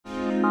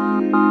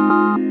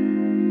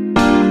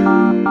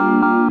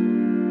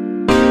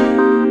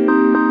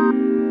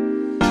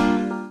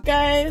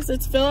Guys,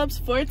 it's Philip's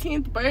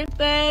 14th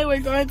birthday. We're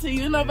going to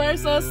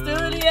Universal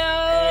Studios.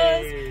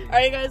 Hey.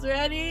 Are you guys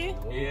ready?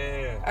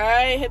 Yeah.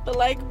 Alright, hit the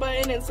like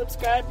button and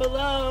subscribe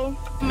below.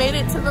 Made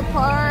it to the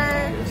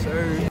park. Yes,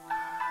 sir.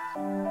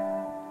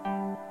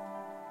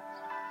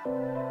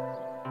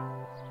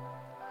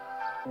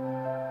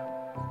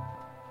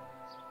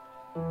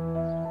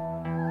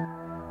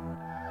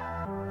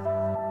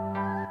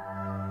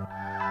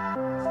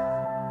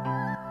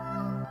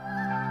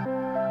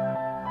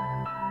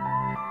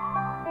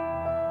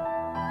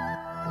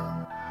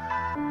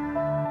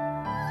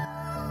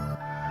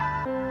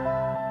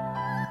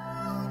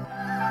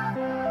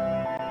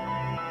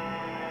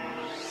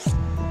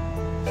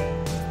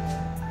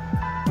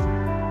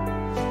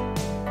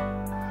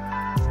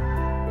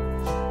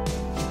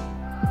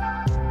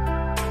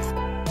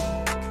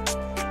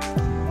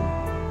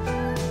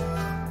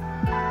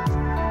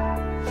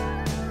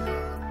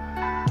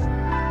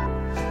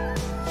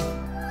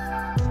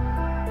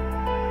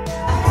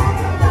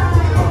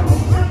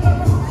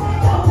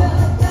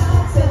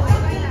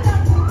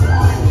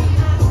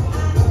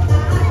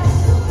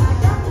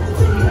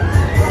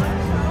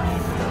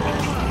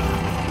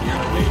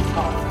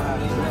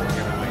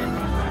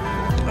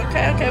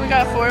 Okay, we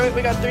got 4,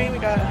 we got 3, we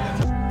got...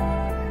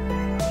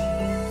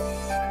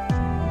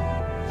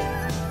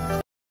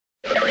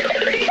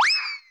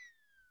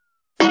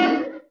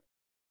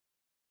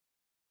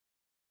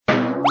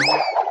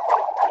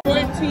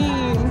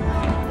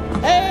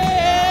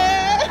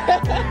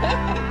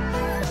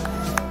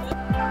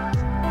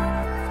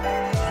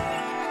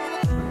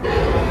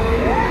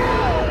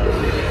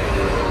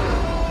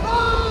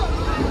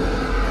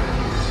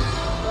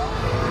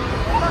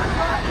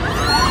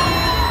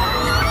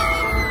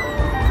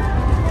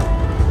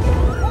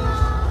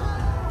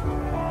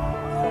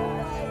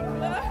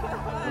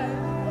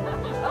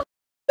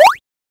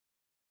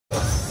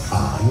 I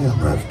am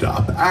revved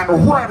up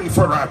and ready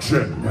for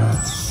action!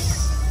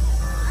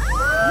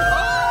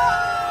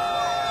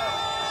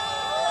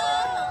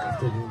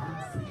 After your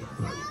freedom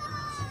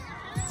volumes,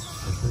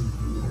 I thank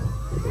you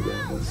for the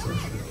ramble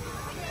session.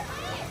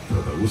 For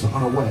those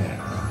unaware,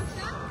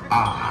 I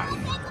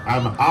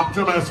am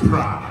Optimus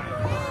Prime,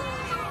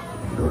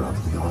 leader of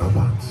the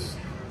Autobots,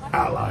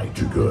 ally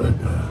to good,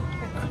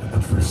 and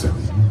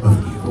adversary of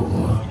evil.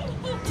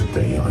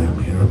 Today I am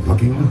here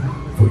looking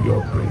for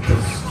your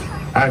bravest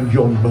and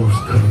your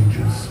most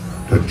courageous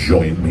to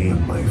join me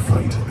in my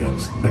fight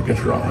against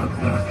Megatron,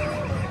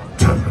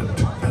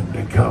 tyrant and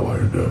a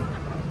coward.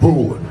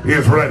 Who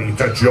is ready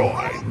to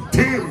join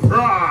Team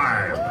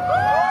Prime?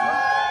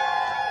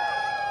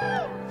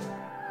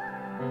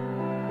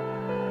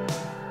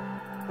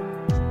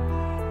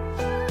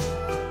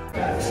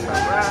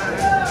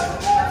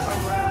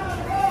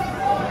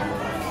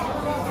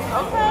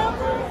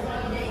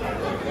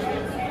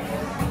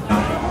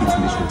 It's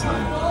mission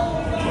time.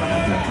 Do I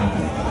have that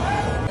company?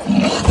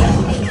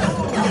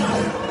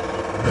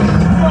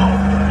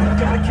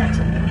 Gotta catch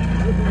him.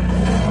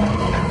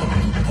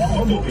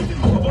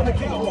 I'm the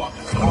king of walk.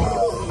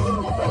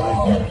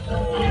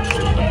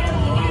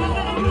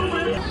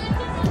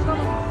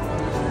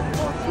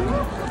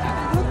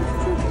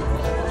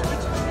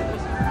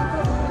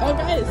 Oh,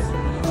 guys.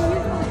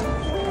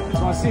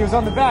 Just want to see who's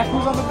on the back.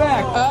 Who's on the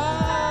back? Oh.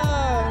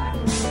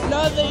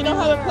 No, they don't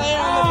have a player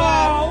on the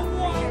back.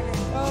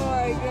 Oh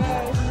my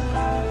gosh.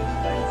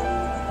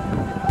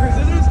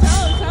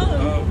 Tell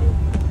him.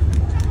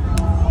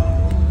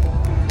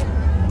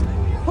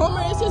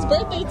 Homer, it's his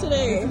birthday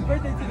today. It's his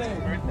birthday today.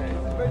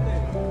 Birthday.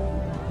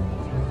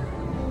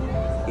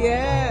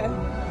 Yeah.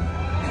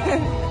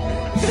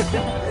 He's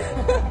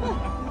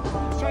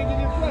trying to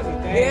give you a present.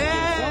 Thank Yeah.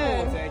 you. Someone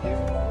will take it.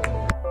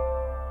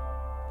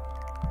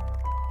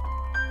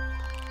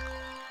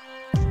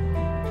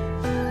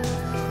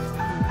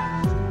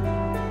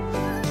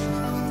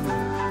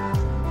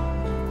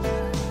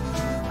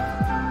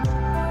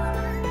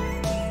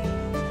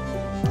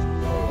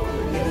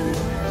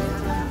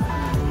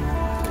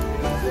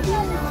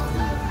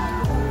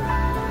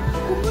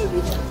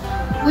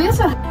 We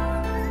also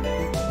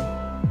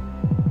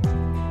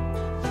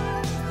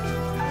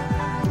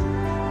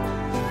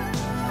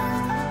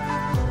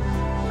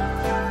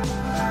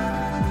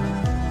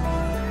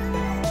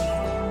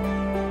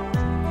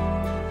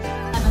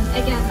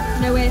again,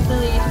 no way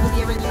affiliated with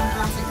the original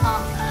Jurassic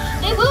Park.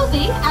 They will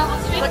be out on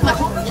stream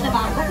platforms in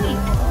about a week.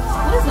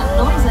 What is that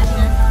noise I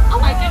hear? Oh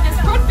my goodness,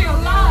 run for your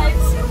lives!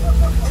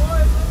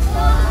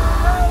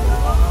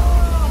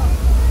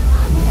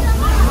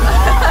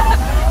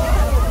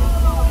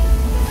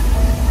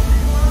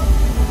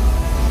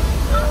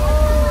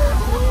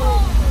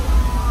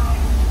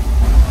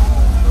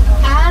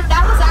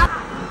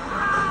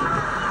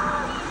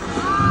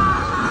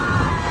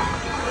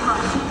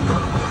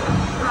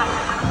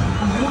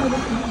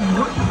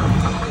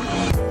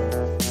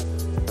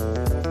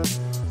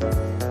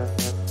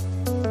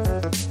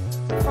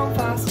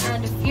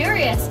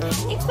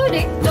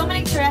 Including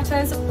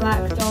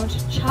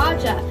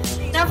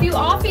you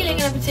are feeling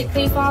in a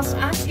particularly fast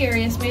and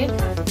furious mood,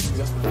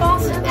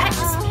 Fast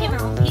X came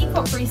out on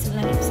Peacock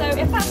recently, so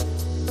if that's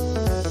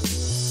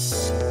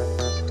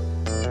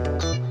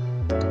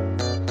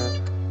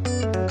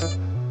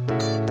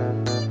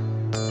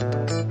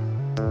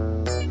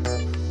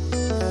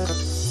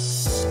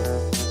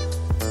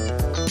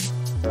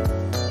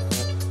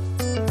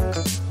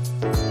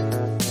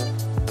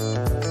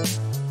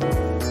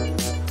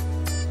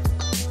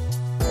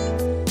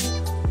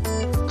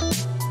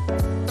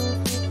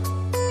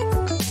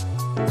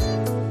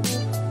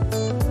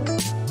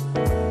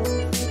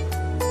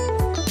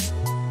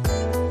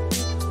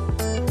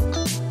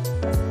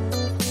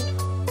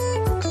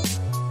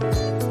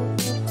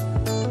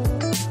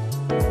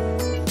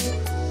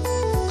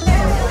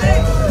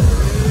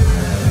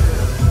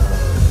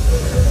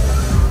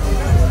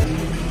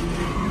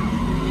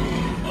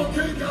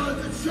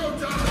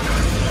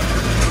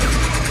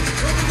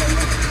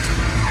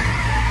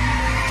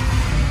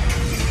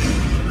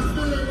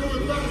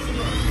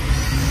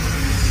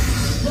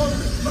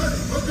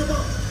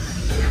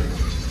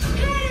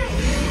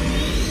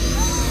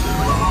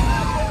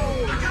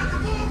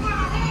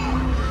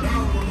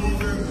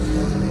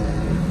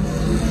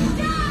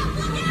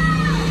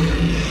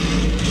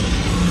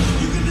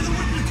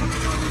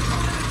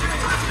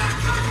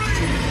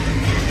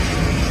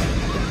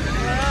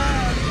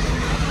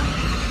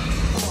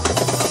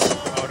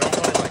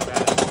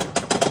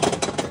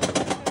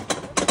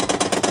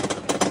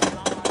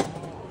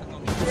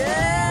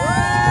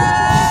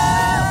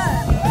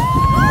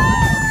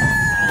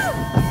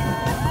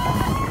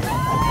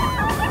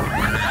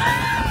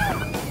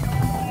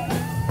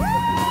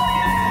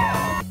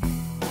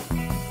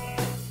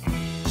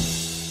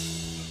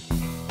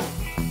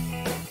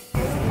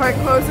park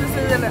closes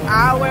in an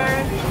hour.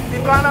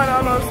 We've gone on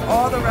almost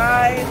all the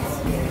rides.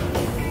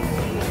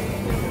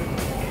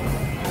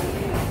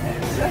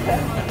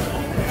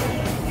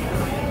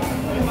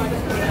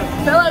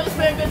 Phillip, it's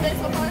been a good day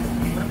so far?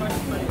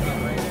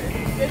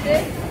 Good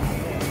day?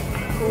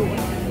 Cool.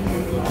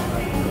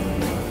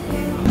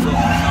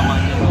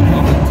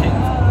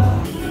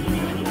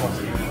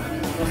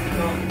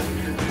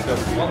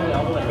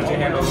 Put your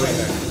hand all the way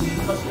there.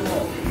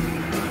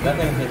 That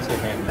thing hits your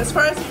hand. As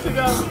far as you could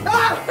go.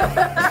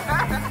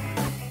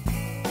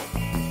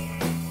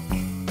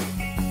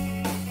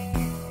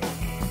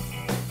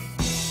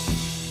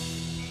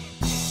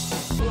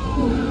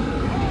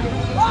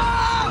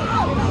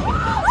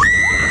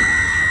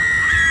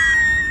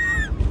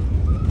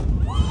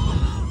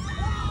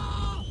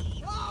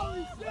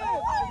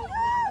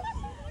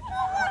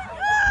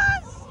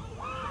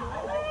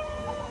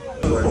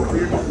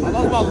 I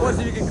lost my voice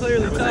so you can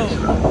clearly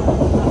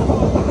tell.